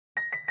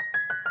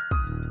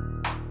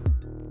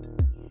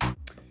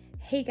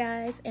Hey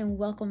guys, and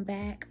welcome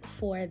back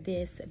for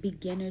this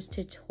beginner's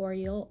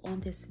tutorial on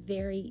this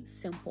very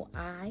simple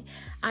eye.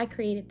 I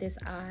created this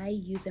eye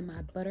using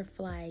my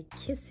Butterfly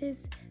Kisses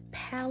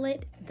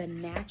palette, the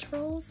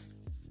Naturals.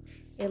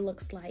 It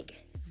looks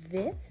like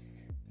this.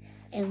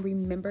 And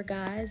remember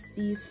guys,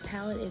 this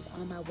palette is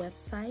on my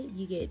website.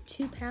 You get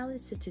two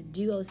palettes. It's a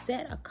duo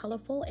set, a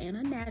colorful and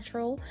a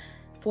natural,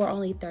 for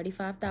only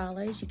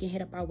 $35. You can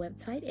hit up our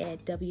website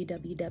at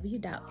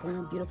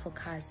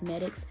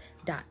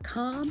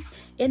www.brownbeautifulcosmetics.com.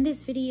 In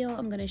this video,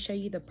 I'm going to show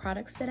you the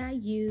products that I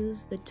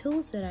use, the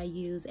tools that I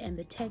use, and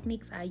the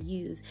techniques I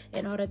use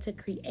in order to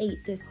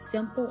create this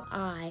simple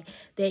eye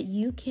that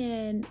you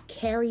can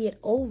carry it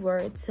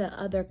over to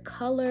other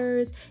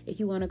colors. If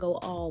you want to go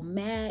all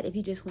matte, if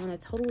you just want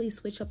to totally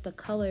switch up the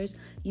colors,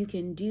 you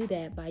can do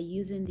that by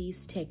using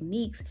these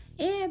techniques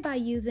and by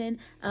using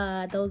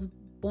those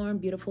Born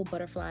Beautiful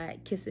Butterfly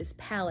Kisses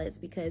palettes,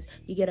 because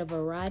you get a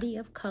variety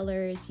of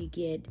colors, you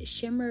get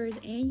shimmers,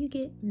 and you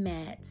get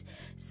mattes.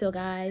 So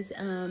guys,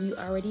 you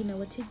already know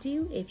what to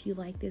do if you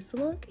like this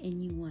look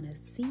and you want to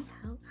see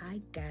how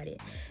I got it.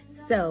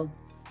 So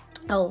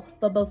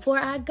but before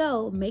I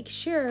go, make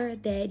sure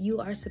that you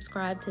are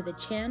subscribed to the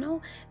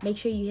channel. Make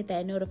sure you hit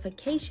that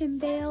notification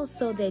bell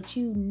so that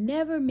you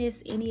never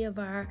miss any of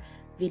our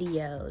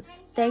videos.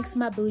 Thanks,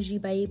 my bougie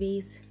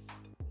babies.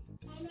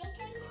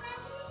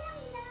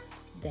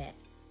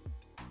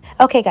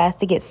 Okay guys,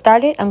 to get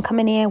started, I'm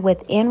coming in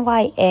with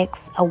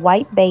NYX, a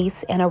white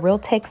base, and a Real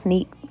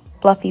Technique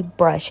fluffy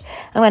brush.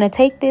 I'm going to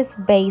take this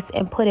base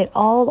and put it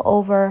all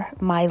over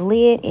my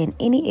lid in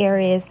any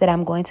areas that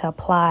I'm going to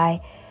apply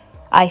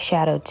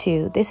eyeshadow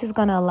to. This is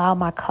going to allow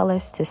my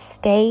colors to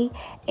stay,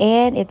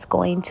 and it's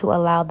going to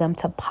allow them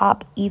to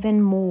pop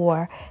even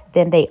more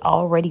than they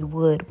already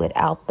would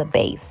without the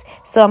base.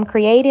 So I'm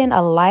creating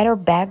a lighter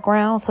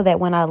background so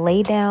that when I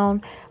lay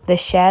down the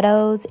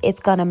shadows, it's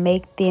going to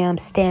make them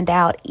stand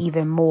out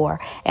even more.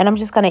 And I'm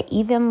just going to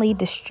evenly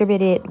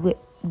distribute it with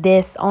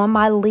this on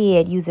my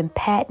lid using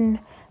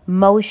pattern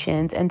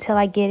motions until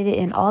I get it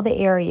in all the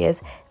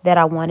areas that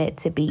I want it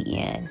to be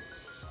in.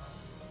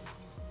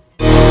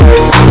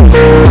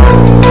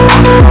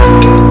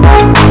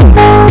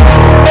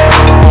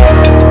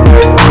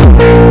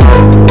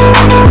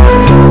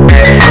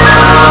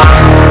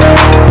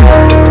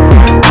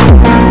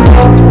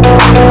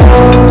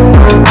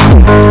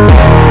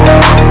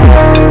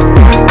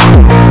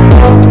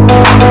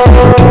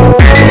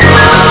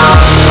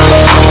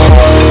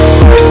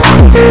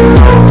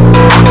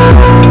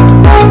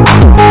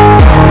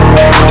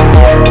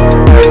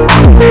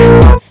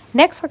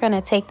 Next, we're going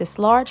to take this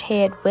large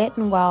head Wet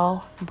n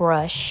Wild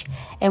brush,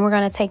 and we're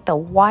going to take the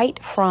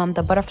white from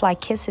the Butterfly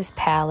Kisses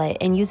palette,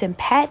 and using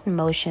pattern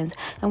motions,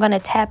 I'm going to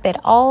tap it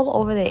all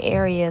over the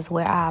areas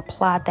where I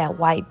applied that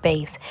white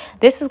base.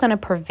 This is going to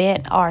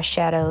prevent our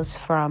shadows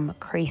from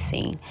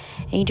creasing.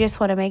 And you just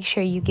want to make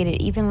sure you get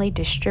it evenly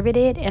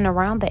distributed, and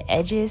around the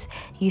edges,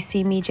 you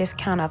see me just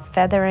kind of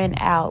feathering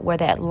out where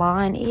that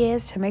line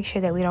is to make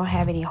sure that we don't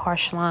have any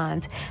harsh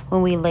lines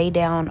when we lay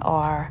down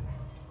our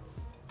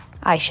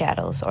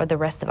eyeshadows or the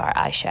rest of our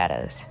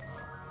eyeshadows.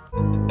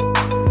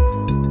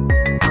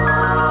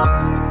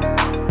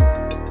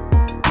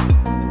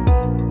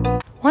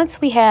 Once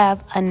we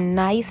have a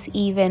nice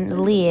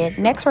even lid,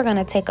 next we're going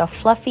to take a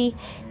fluffy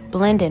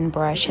blending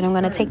brush, and I'm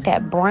going to take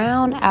that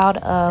brown out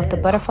of the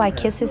Butterfly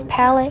Kisses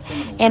palette,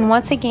 and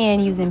once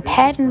again using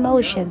pattern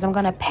motions, I'm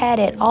going to pat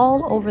it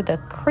all over the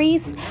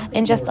crease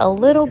and just a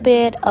little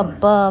bit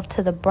above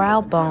to the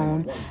brow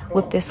bone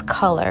with this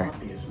color.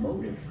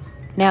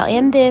 Now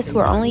in this,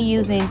 we're only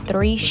using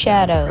 3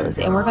 shadows,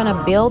 and we're going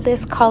to build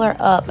this color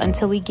up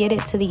until we get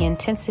it to the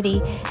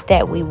intensity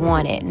that we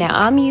want it. Now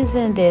I'm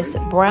using this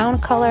brown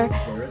color,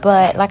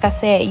 but like I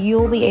said,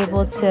 you'll be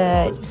able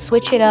to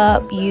switch it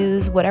up,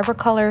 use whatever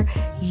color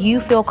you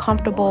feel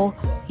comfortable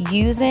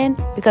using,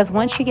 because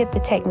once you get the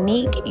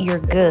technique, you're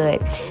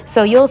good.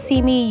 So you'll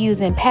see me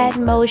using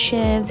pattern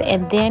motions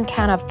and then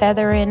kind of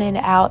feathering it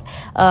out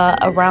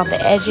around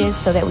the edges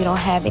so that we don't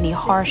have any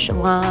harsh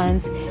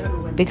lines,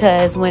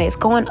 because when it's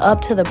going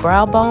up to the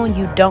brow bone,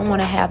 you don't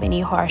want to have any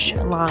harsh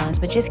lines.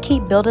 But just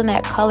keep building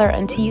that color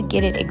until you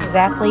get it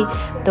exactly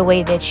the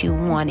way that you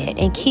want it,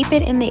 and keep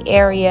it in the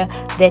area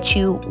that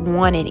you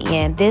want it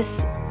in.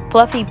 This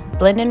fluffy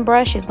blending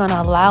brush is going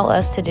to allow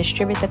us to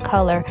distribute the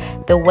color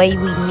the way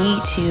we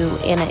need to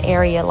in an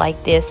area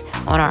like this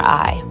on our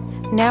eye.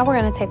 Now we're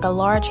going to take a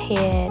large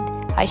head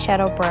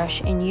eyeshadow brush,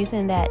 and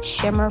using that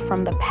shimmer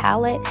from the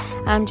palette,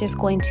 I'm just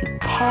going to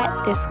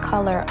pat this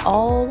color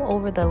all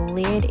over the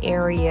lid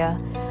area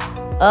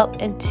up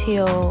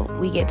until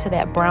we get to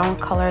that brown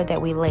color that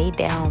we laid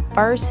down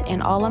first.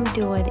 And all I'm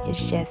doing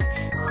is just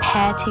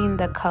patting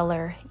the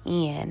color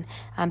in.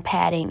 I'm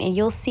patting, and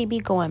you'll see me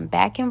going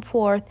back and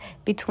forth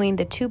between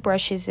the 2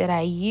 brushes that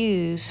I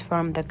use,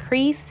 from the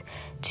crease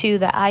to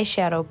the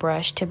eyeshadow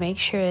brush, to make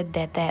sure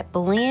that that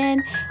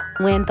blend,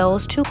 when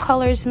those 2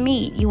 colors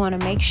meet, you want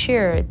to make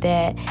sure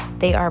that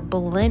they are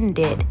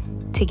blended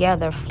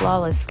together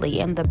flawlessly.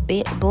 And the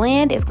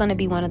blend is going to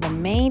be one of the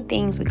main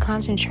things we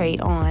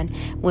concentrate on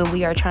when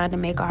we are trying to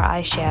make our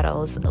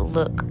eyeshadows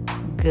look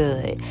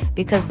good,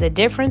 because the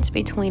difference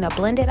between a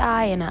blended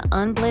eye and an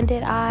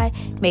unblended eye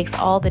makes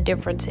all the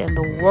difference in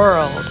the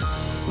world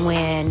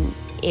when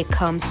it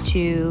comes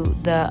to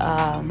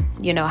the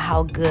you know,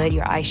 how good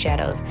your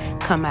eyeshadows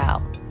come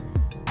out.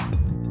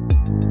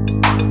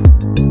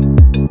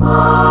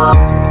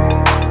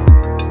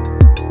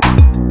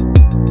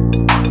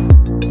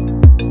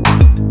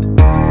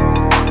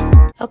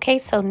 Okay,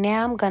 so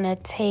now I'm gonna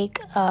take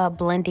a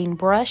blending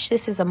brush.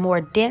 This is a more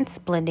dense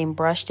blending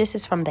brush. This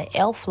is from the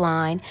e.l.f.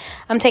 line.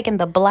 I'm taking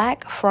the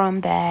black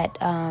from that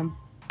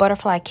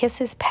Butterfly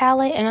Kisses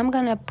palette, and I'm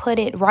gonna put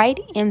it right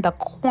in the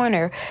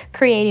corner,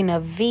 creating a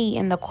V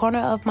in the corner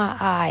of my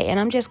eye. And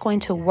I'm just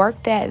going to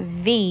work that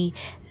V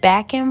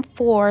back and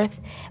forth,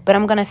 but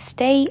I'm gonna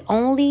stay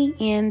only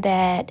in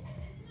that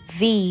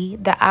V,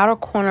 the outer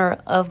corner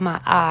of my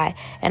eye.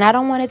 And I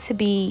don't want it to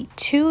be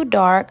too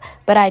dark,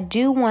 but I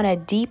do want to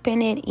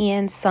deepen it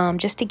in some,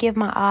 just to give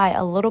my eye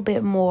a little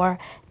bit more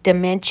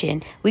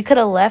dimension. We could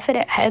have left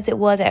it as it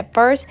was at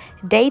first,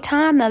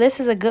 daytime. Now this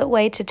is a good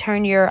way to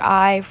turn your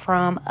eye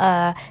from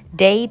a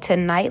day to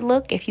night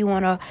look. If you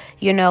want to,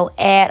 you know,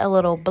 add a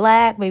little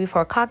black, maybe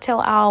for a cocktail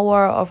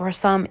hour or for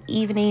some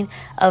evening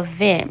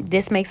event,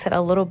 this makes it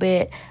a little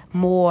bit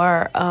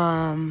more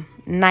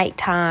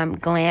nighttime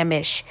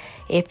glamish,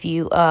 if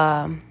you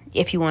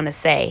want to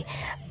say.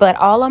 But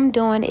all I'm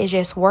doing is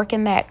just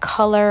working that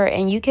color,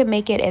 and you can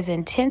make it as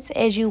intense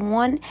as you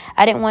want.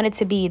 I didn't want it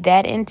to be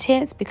that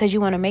intense because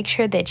you want to make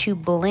sure that you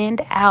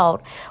blend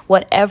out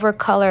whatever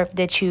color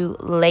that you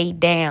lay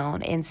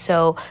down. And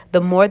so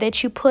the more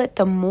that you put,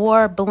 the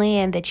more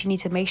blend that you need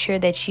to make sure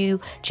that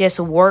you just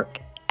work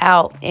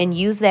out, and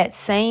use that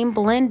same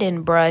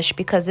blending brush,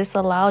 because this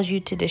allows you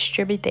to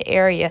distribute the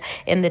area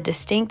in the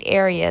distinct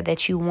area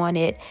that you want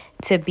it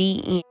to be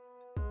in.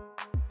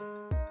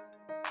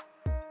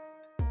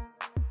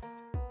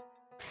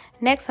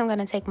 Next, I'm going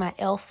to take my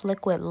e.l.f.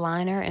 liquid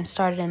liner and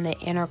start it in the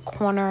inner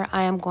corner.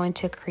 I am going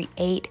to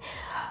create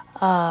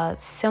a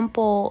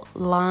simple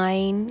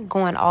line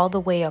going all the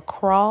way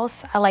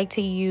across. I like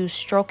to use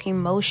stroking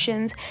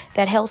motions.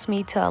 That helps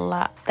me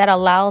to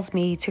allows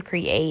me to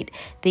create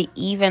the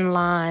even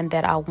line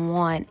that I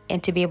want,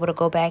 and to be able to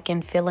go back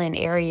and fill in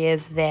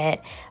areas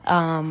that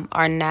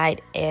are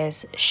not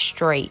as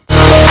straight.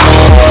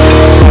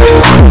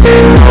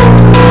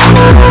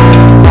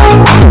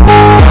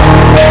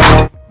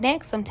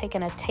 Next, I'm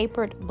taking a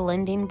tapered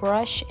blending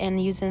brush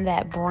and using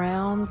that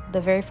brown, the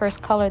very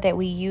first color that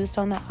we used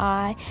on the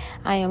eye.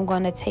 I am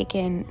going to take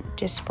and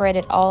just spread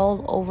it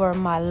all over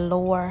my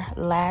lower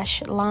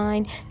lash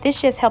line. This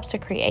just helps to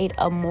create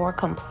a more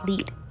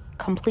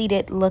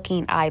completed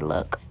looking eye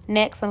look.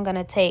 Next, I'm going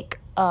to take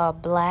a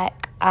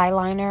black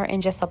eyeliner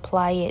and just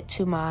apply it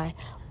to my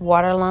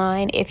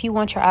waterline. If you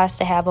want your eyes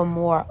to have a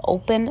more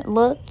open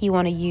look, you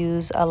want to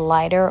use a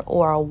lighter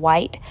or a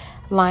white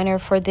liner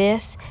for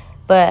this,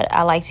 but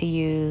I like to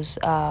use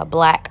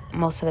black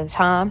most of the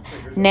time.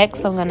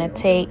 Next, I'm going to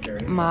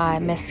take my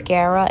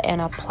mascara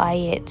and apply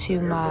it to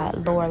my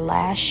lower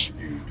lashes.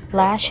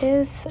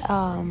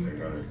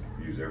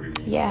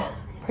 Yeah,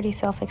 pretty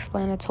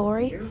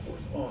self-explanatory.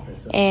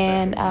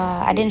 And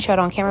I didn't show it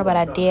on camera, but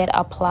I did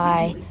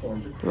apply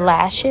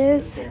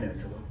lashes.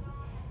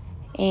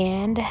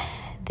 And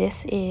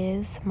this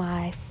is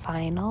my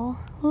final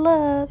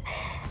look.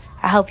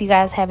 I hope you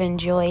guys have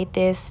enjoyed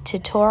this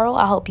tutorial.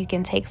 I hope you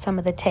can take some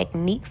of the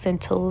techniques and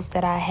tools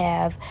that I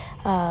have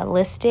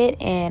listed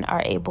and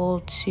are able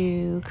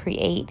to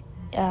create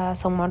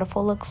some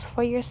wonderful looks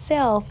for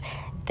yourself.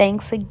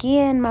 Thanks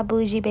again, my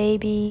bougie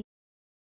baby.